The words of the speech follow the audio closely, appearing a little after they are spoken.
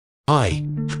Hi,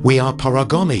 we are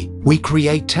Paragami. We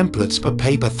create templates for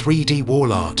paper 3D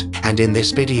wall art, and in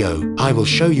this video, I will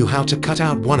show you how to cut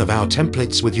out one of our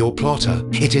templates with your plotter.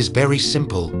 It is very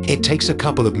simple, it takes a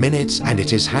couple of minutes and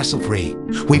it is hassle-free.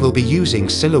 We will be using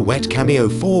Silhouette Cameo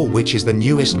 4, which is the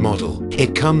newest model.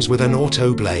 It comes with an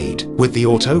auto blade. With the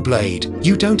auto blade,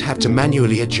 you don't have to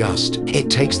manually adjust. It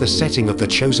takes the setting of the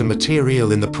chosen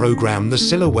material in the program, the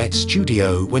Silhouette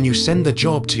Studio, when you send the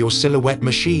job to your Silhouette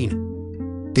machine.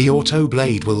 The auto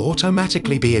blade will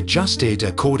automatically be adjusted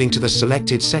according to the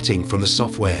selected setting from the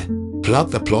software. Plug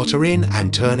the plotter in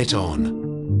and turn it on.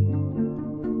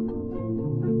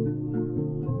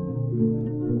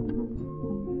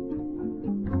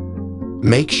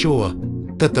 Make sure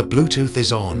that the Bluetooth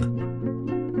is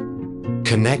on.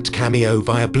 Connect Cameo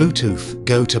via Bluetooth.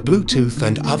 Go to Bluetooth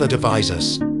and other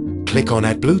devices. Click on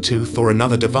Add Bluetooth or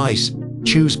another device.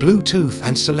 Choose Bluetooth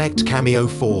and select Cameo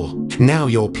 4. Now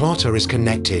your plotter is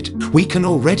connected. We can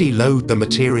already load the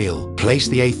material. Place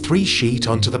the A3 sheet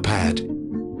onto the pad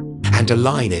and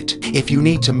align it. If you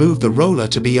need to move the roller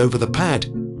to be over the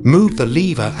pad, move the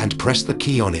lever and press the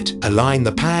key on it. Align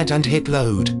the pad and hit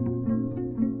load.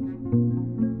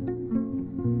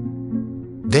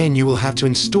 Then you will have to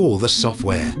install the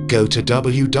software. Go to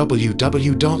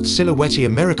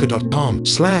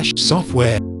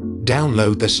www.silhouetteamerica.com/software.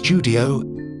 Download the studio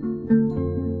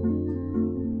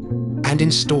and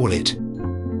install it.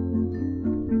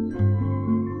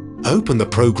 Open the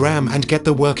program and get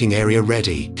the working area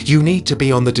ready. You need to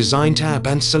be on the Design tab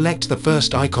and select the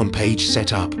first icon page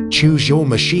setup. Choose your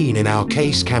machine, in our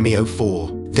case Cameo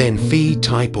 4. Then feed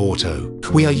type auto.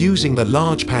 We are using the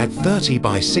large pad 30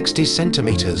 by 60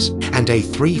 centimeters and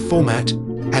A3 format,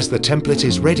 as the template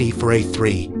is ready for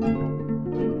A3.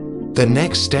 The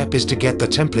next step is to get the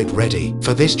template ready.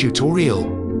 For this tutorial,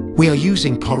 we are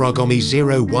using Paragami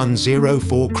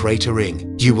 0104 cratering.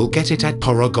 You will get it at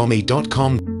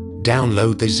paragami.com.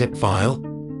 Download the zip file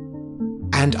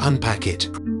and unpack it.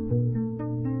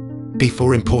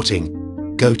 Before importing,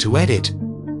 go to Edit,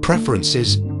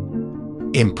 Preferences,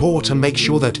 Import, and make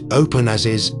sure that Open as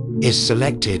is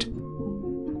selected.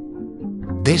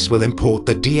 This will import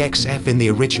the DXF in the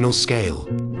original scale.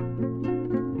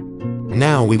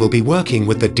 Now we will be working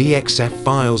with the DXF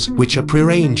files, which are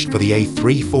prearranged for the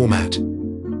A3 format.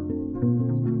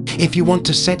 If you want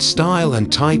to set style and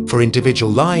type for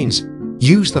individual lines,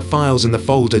 use the files in the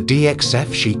folder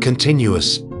DXF Sheet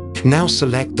Continuous. Now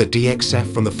select the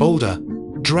DXF from the folder,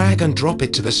 drag and drop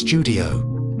it to the studio.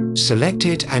 Select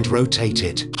it and rotate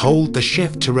it. Hold the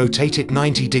shift to rotate it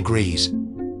 90 degrees.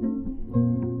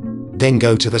 Then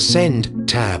go to the Send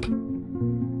tab.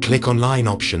 Click on Line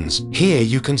Options. Here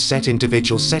you can set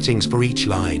individual settings for each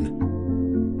line.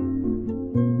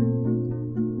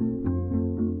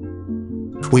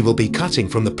 We will be cutting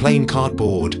from the plain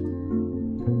cardboard.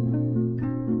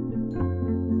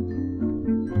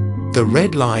 The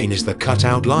red line is the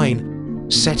cutout line.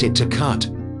 Set it to cut.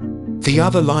 The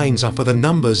other lines are for the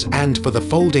numbers, and for the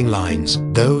folding lines,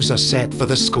 those are set for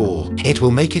the score. It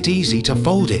will make it easy to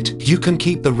fold it. You can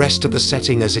keep the rest of the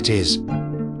setting as it is.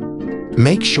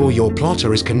 Make sure your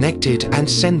plotter is connected and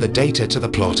send the data to the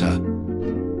plotter.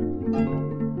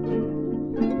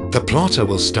 The plotter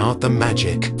will start the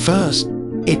magic. First,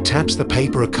 it taps the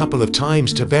paper a couple of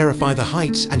times to verify the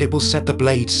heights, and it will set the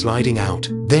blade sliding out.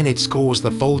 Then it scores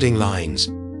the folding lines.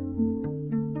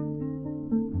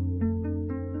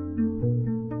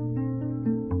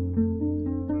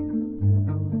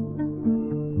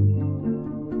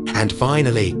 And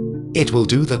finally, it will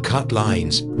do the cut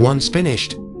lines. Once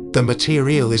finished, the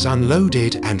material is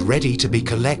unloaded and ready to be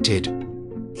collected.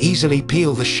 Easily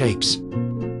peel the shapes.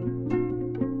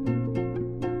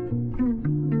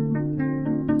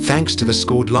 Thanks to the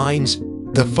scored lines,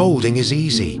 the folding is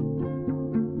easy.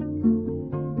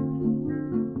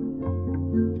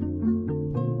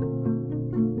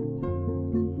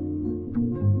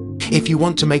 If you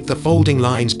want to make the folding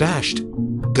lines dashed,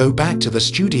 go back to the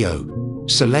studio,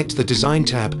 select the Design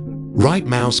tab, right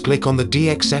mouse click on the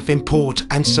DXF import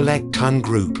and select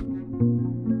Ungroup.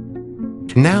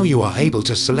 Now you are able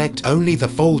to select only the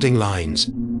folding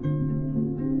lines.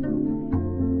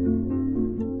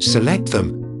 Select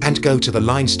them and go to the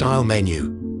Line Style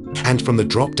menu, and from the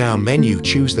drop-down menu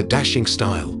choose the dashing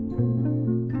style.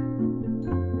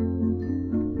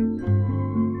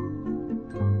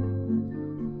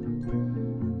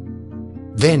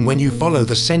 Then when you follow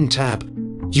the Send tab,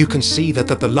 you can see that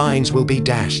the lines will be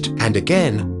dashed, and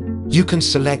again, you can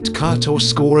select Cut or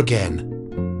Score again.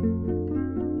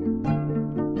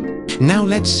 Now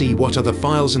let's see what are the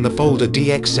files in the folder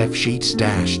DXF Sheets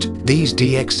Dashed. These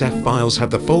DXF files have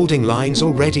the folding lines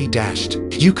already dashed.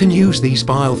 You can use these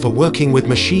files for working with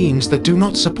machines that do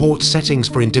not support settings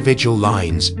for individual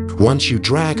lines. Once you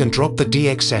drag and drop the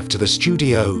DXF to the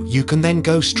studio, you can then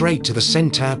go straight to the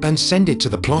Send tab and send it to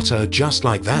the plotter just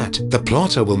like that. The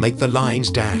plotter will make the lines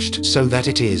dashed so that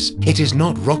it is. It is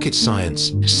not rocket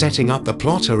science. Setting up the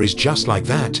plotter is just like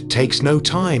that. Takes no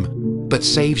time, but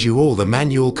saves you all the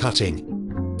manual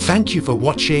cutting. Thank you for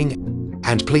watching,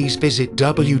 and please visit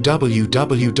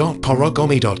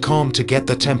www.paragami.com to get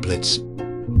the templates.